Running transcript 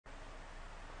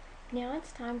Now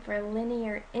it's time for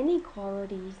linear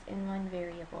inequalities in one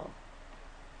variable.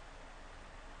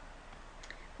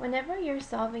 Whenever you're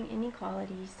solving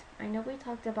inequalities, I know we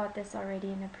talked about this already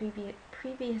in a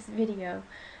previous video,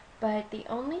 but the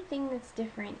only thing that's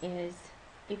different is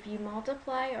if you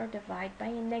multiply or divide by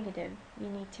a negative, you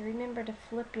need to remember to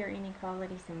flip your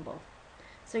inequality symbol.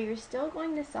 So you're still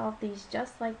going to solve these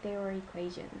just like they were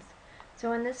equations.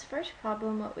 So in this first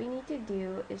problem, what we need to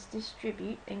do is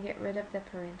distribute and get rid of the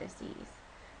parentheses.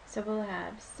 So we'll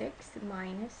have 6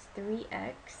 minus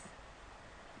 3x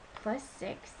plus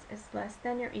 6 is less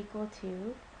than or equal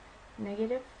to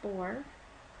negative 4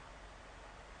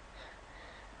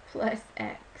 plus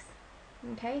x.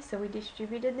 Okay, so we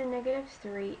distributed the negative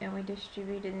 3 and we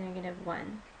distributed the negative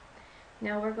 1.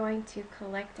 Now we're going to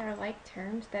collect our like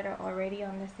terms that are already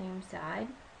on the same side.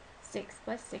 6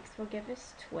 plus 6 will give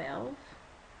us 12.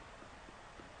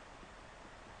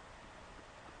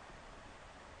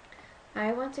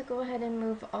 I want to go ahead and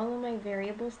move all of my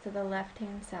variables to the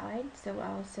left-hand side, so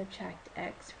I'll subtract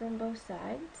x from both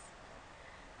sides.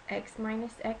 X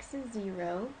minus x is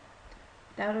 0.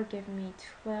 That'll give me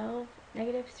 12.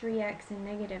 Negative 3x and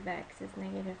negative x is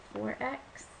negative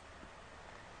 4x.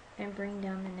 And bring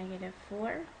down the negative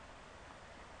 4.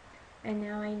 And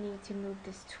now I need to move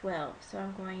this 12, so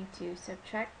I'm going to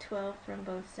subtract 12 from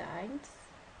both sides.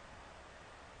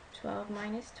 12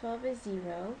 minus 12 is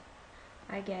 0.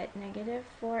 I get negative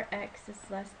 4x is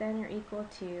less than or equal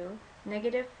to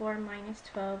negative 4 minus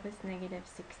 12 is negative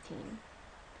 16.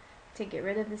 To get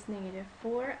rid of this negative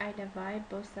 4, I divide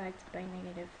both sides by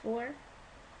negative 4.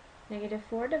 Negative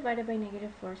 4 divided by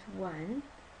negative 4 is 1,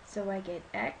 so I get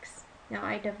x. Now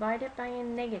I divide it by a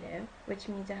negative, which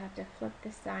means I have to flip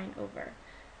the sign over.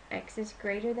 X is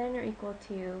greater than or equal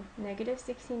to negative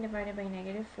 16 divided by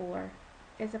negative 4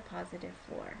 is a positive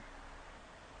 4.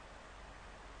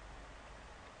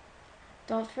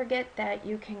 Don't forget that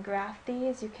you can graph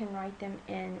these, you can write them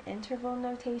in interval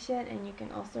notation, and you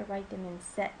can also write them in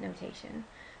set notation.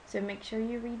 So make sure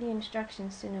you read the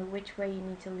instructions to know which way you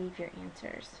need to leave your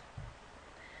answers.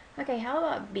 Okay, how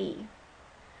about B?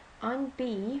 On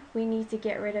B, we need to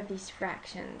get rid of these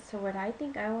fractions. So what I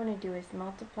think I want to do is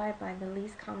multiply by the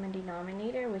least common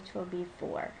denominator, which will be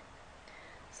 4.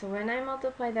 So when I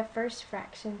multiply the first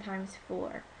fraction times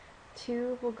 4,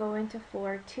 2 will go into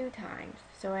 4 2 times.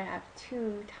 So I have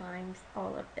 2 times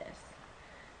all of this.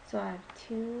 So I have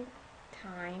 2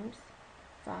 times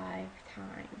 5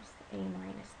 times a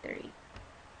minus 3.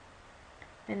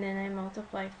 And then I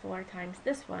multiply 4 times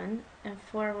this one, and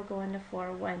 4 will go into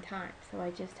 4 one time. So I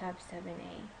just have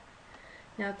 7a.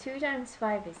 Now 2 times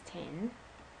 5 is 10.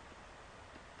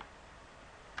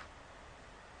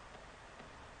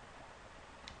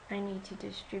 I need to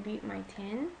distribute my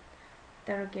 10.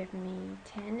 That'll give me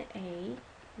 10a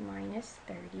minus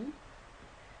 30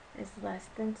 is less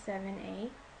than 7a.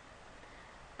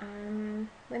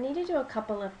 I need to do a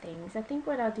couple of things. I think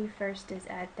what I'll do first is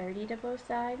add 30 to both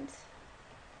sides.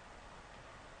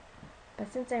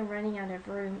 But since I'm running out of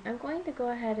room, I'm going to go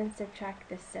ahead and subtract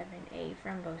the 7a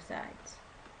from both sides.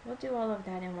 We'll do all of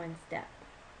that in one step.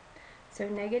 So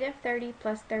negative 30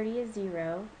 plus 30 is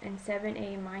 0, and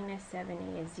 7a minus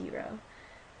 7a is 0.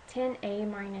 10a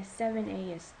minus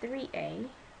 7a is 3a.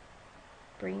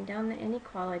 Bring down the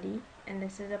inequality, and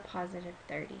this is a positive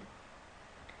 30.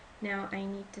 Now I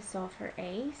need to solve for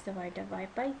a, so I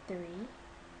divide by 3.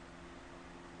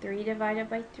 3 divided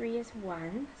by 3 is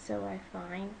 1, so I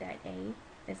find that a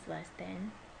is less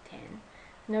than 10.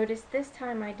 Notice this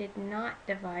time I did not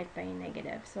divide by a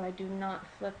negative, so I do not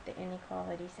flip the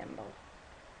inequality symbol.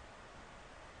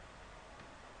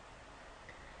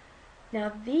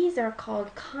 Now these are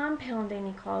called compound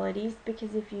inequalities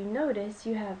because if you notice,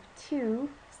 you have 2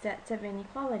 sets of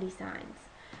inequality signs.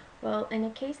 Well, in a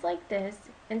case like this,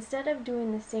 instead of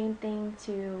doing the same thing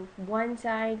to one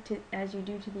side as you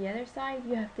do to the other side,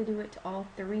 you have to do it to all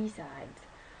 3 sides.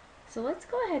 So let's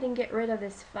go ahead and get rid of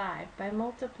this 5 by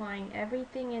multiplying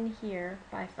everything in here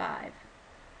by 5.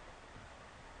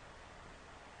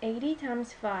 80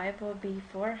 times 5 will be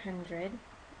 400.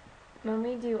 When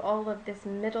we do all of this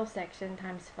middle section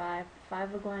times 5,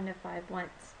 5 will go into 5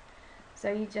 once.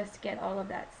 So you just get all of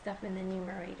that stuff in the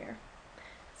numerator.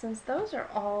 Since those are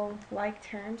all like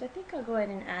terms, I think I'll go ahead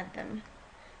and add them.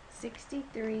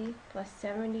 63 plus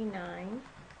 79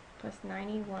 plus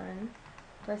 91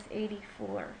 plus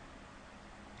 84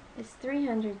 is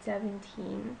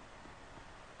 317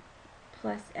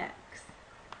 plus x.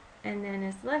 And then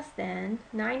is less than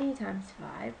 90 times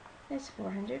 5 is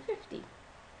 450.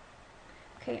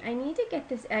 Okay, I need to get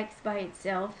this x by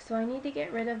itself, so I need to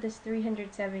get rid of this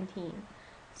 317.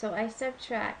 So I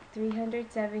subtract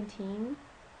 317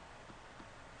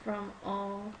 from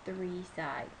all three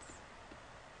sides.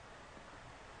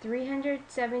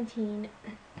 317,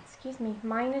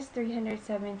 minus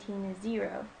 317 is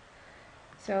 0.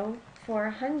 So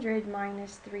 400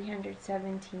 minus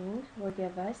 317 will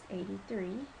give us 83.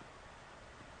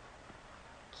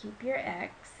 Keep your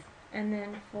x. And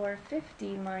then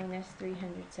 450 minus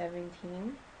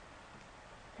 317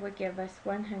 would give us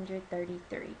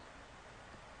 133.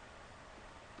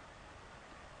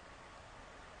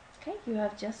 Okay, you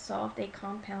have just solved a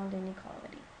compound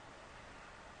inequality.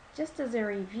 Just as a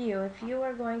review, if you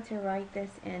were going to write this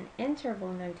in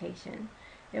interval notation,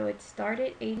 it would start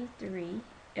at 83,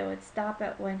 it would stop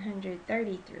at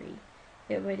 133,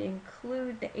 it would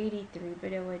include the 83,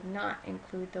 but it would not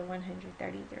include the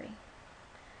 133.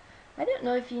 I don't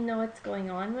know if you know what's going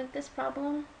on with this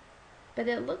problem, but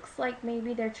it looks like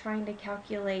maybe they're trying to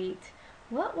calculate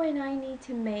what would I need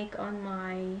to make on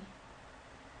my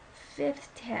 5th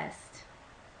test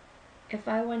if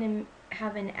I want to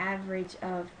have an average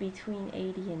of between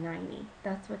 80 and 90.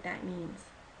 That's what that means.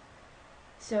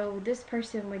 So this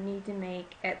person would need to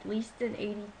make at least an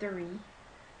 83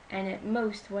 and at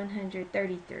most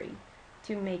 133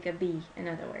 to make a B, in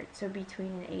other words. So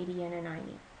between an 80 and a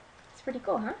 90. It's pretty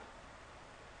cool, huh?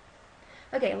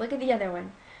 Okay, look at the other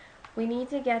one. We need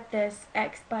to get this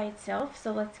x by itself,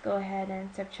 so let's go ahead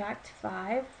and subtract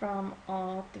 5 from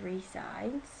all three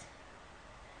sides.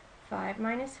 5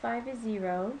 minus 5 is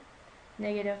 0.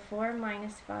 Negative 4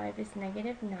 minus 5 is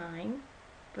negative 9.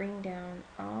 Bring down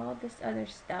all this other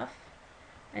stuff.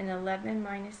 And 11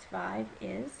 minus 5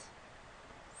 is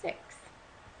 6.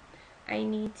 I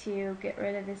need to get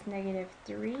rid of this negative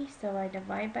 3, so I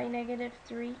divide by negative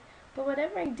 3. But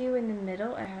whatever I do in the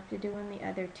middle, I have to do on the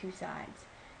other two sides.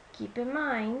 Keep in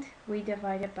mind, we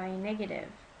divided by a negative.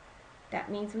 That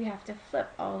means we have to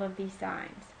flip all of these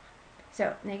signs.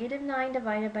 So, negative 9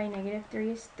 divided by negative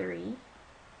 3 is 3.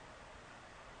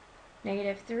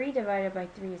 Negative 3 divided by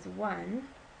 3 is 1.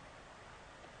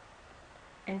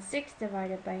 And 6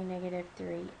 divided by negative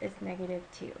 3 is negative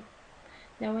 2.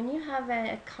 Now when you have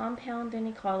a compound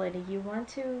inequality, you want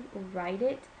to write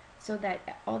it so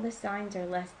that all the signs are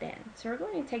less than. So we're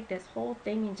going to take this whole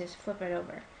thing and just flip it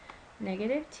over.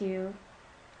 Negative 2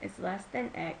 is less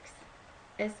than x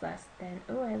is less than,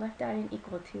 oh, I left out an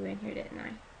equal to in here, didn't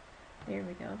I? There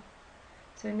we go.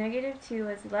 So negative 2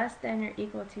 is less than or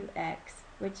equal to x,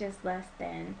 which is less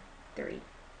than 3.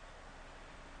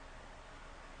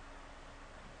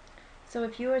 So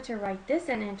if you were to write this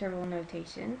in interval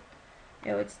notation,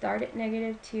 it would start at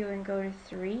negative 2 and go to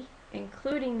 3,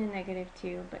 including the negative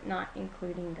 2, but not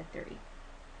including the 3.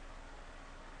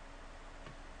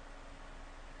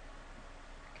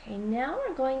 Okay, now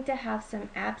we're going to have some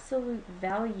absolute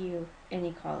value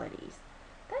inequalities.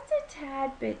 That's a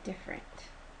tad bit different.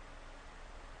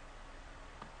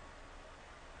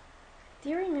 Do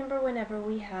you remember whenever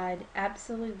we had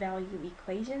absolute value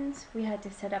equations, we had to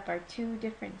set up our two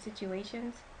different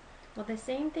situations? Well, the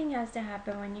same thing has to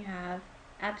happen when you have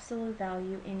absolute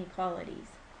value inequalities.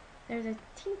 There's a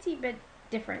teensy bit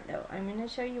different though. I'm going to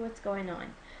show you what's going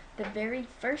on. The very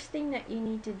first thing that you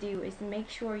need to do is make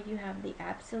sure you have the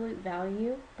absolute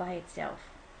value by itself.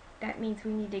 That means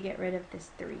we need to get rid of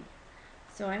this 3.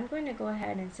 So I'm going to go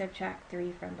ahead and subtract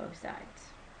 3 from both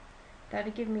sides.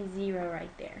 That'll give me 0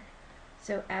 right there.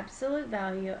 So absolute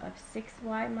value of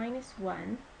 6y minus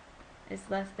 1 is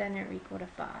less than or equal to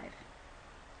 5.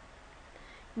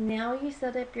 Now you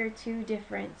set up your two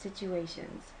different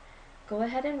situations. Go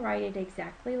ahead and write it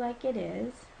exactly like it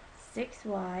is.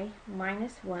 6y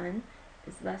minus 1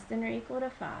 is less than or equal to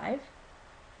 5.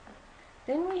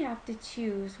 Then we have to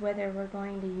choose whether we're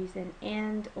going to use an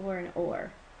and or an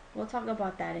or. We'll talk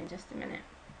about that in just a minute.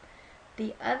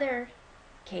 The other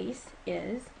case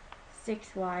is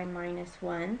 6y minus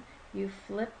 1. You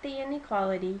flip the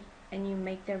inequality and you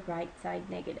make the right side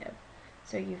negative.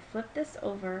 So you flip this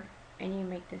over and you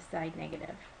make this side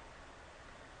negative.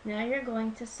 Now you're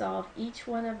going to solve each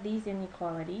one of these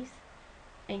inequalities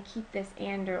and keep this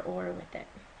and or with it.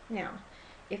 Now,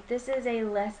 if this is a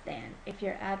less than, if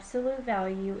your absolute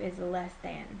value is less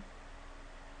than,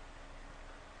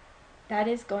 that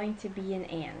is going to be an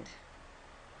and.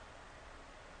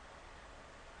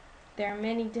 There are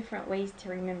many different ways to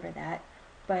remember that,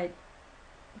 but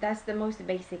that's the most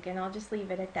basic, and I'll just leave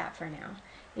it at that for now.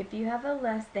 If you have a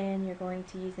less than, you're going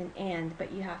to use an and,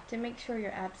 but you have to make sure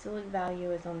your absolute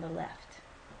value is on the left.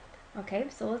 Okay,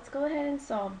 so let's go ahead and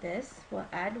solve this. We'll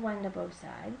add 1 to both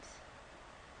sides.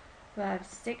 We'll have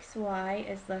 6y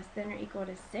is less than or equal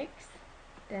to 6.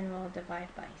 Then we'll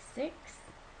divide by 6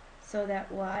 so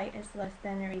that y is less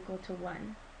than or equal to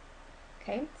 1.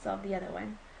 Okay, solve the other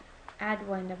one. Add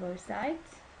 1 to both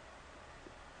sides.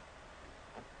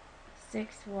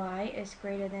 6y is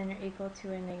greater than or equal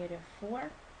to a negative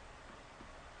 4.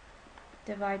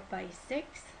 Divide by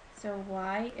 6, so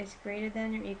y is greater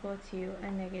than or equal to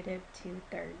a negative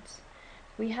 2/3.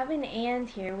 We have an and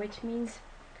here, which means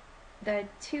the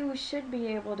two should be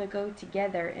able to go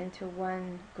together into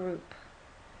one group.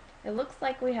 It looks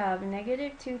like we have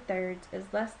negative 2/3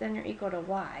 is less than or equal to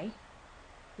y.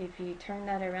 If you turn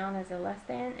that around as a less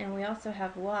than, and we also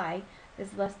have y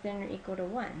is less than or equal to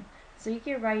 1. So you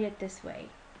can write it this way.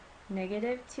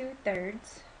 Negative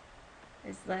 2/3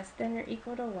 is less than or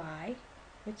equal to y,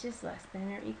 which is less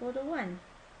than or equal to 1.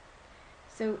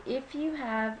 So if you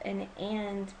have an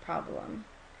and problem,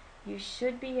 you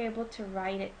should be able to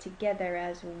write it together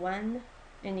as one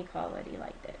inequality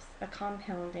like this, a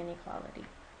compound inequality.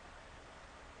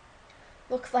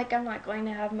 Looks like I'm not going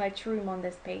to have much room on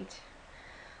this page.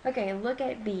 Okay, look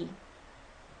at B.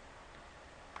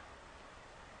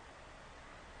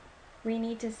 We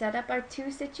need to set up our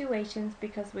two situations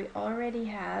because we already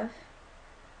have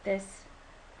this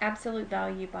absolute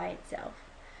value by itself.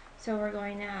 So we're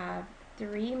going to have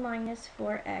 3 minus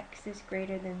 4x is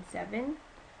greater than 7.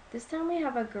 This time we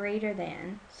have a greater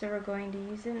than, so we're going to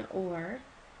use an or.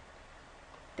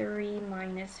 3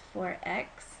 minus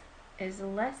 4x is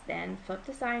less than, flip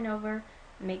the sign over,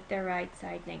 make the right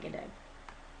side negative.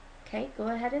 Okay, go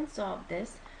ahead and solve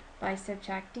this by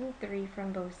subtracting 3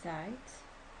 from both sides.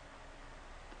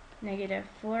 Negative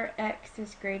 4x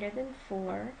is greater than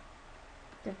 4.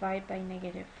 Divide by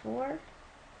negative 4.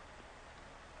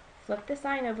 Flip the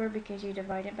sign over because you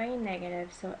divide it by a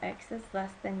negative, so x is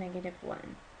less than negative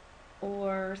 1.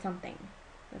 Or something.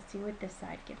 Let's see what this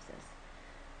side gives us.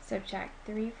 Subtract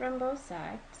 3 from both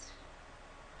sides.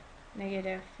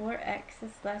 Negative 4x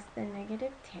is less than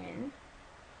negative 10.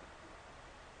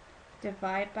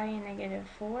 Divide by a negative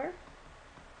 4.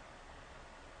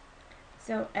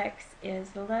 So x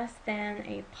is less than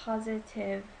a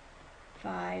positive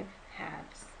 5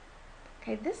 halves.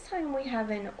 Okay, this time we have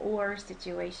an or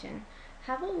situation.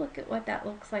 Have a look at what that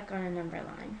looks like on a number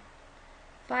line.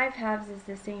 5 halves is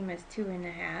the same as 2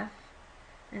 1/2,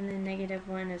 and then negative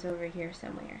 1 is over here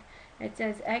somewhere. It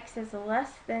says x is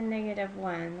less than negative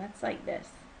 1. That's like this.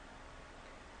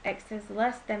 X is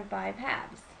less than 5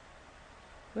 halves.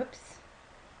 Whoops.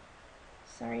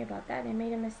 Sorry about that, I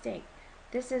made a mistake.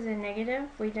 This is a negative,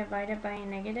 we divided by a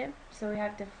negative, so we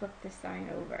have to flip the sign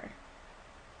over.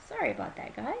 Sorry about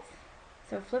that, guys.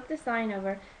 So flip the sign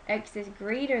over, x is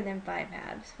greater than 5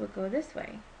 halves, we'll go this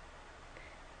way.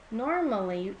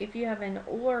 Normally, if you have an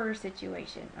or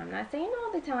situation, I'm not saying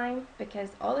all the time,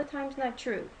 because all the time's not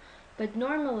true, but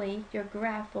normally your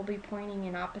graph will be pointing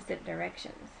in opposite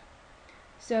directions.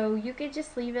 So you could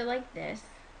just leave it like this.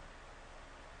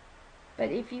 But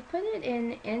if you put it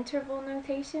in interval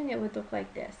notation, it would look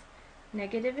like this.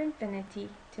 Negative infinity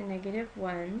to negative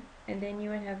 1, and then you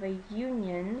would have a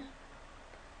union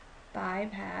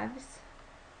 5 halves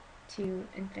to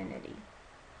infinity.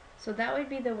 So that would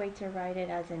be the way to write it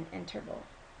as an interval.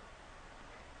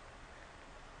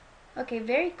 Okay,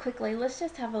 very quickly, let's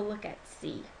just have a look at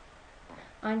C.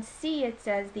 On C, it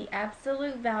says the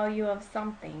absolute value of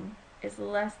something is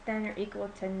less than or equal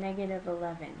to negative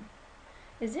 11.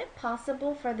 Is it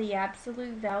possible for the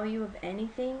absolute value of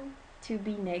anything to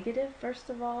be negative, first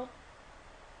of all?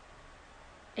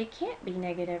 It can't be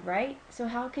negative, right? So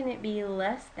how can it be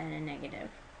less than a negative?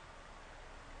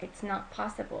 It's not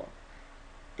possible.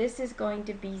 This is going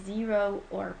to be 0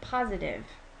 or positive.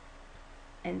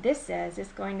 And this says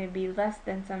it's going to be less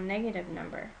than some negative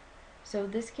number. So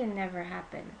this can never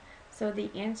happen. So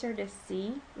the answer to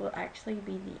C will actually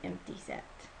be the empty set.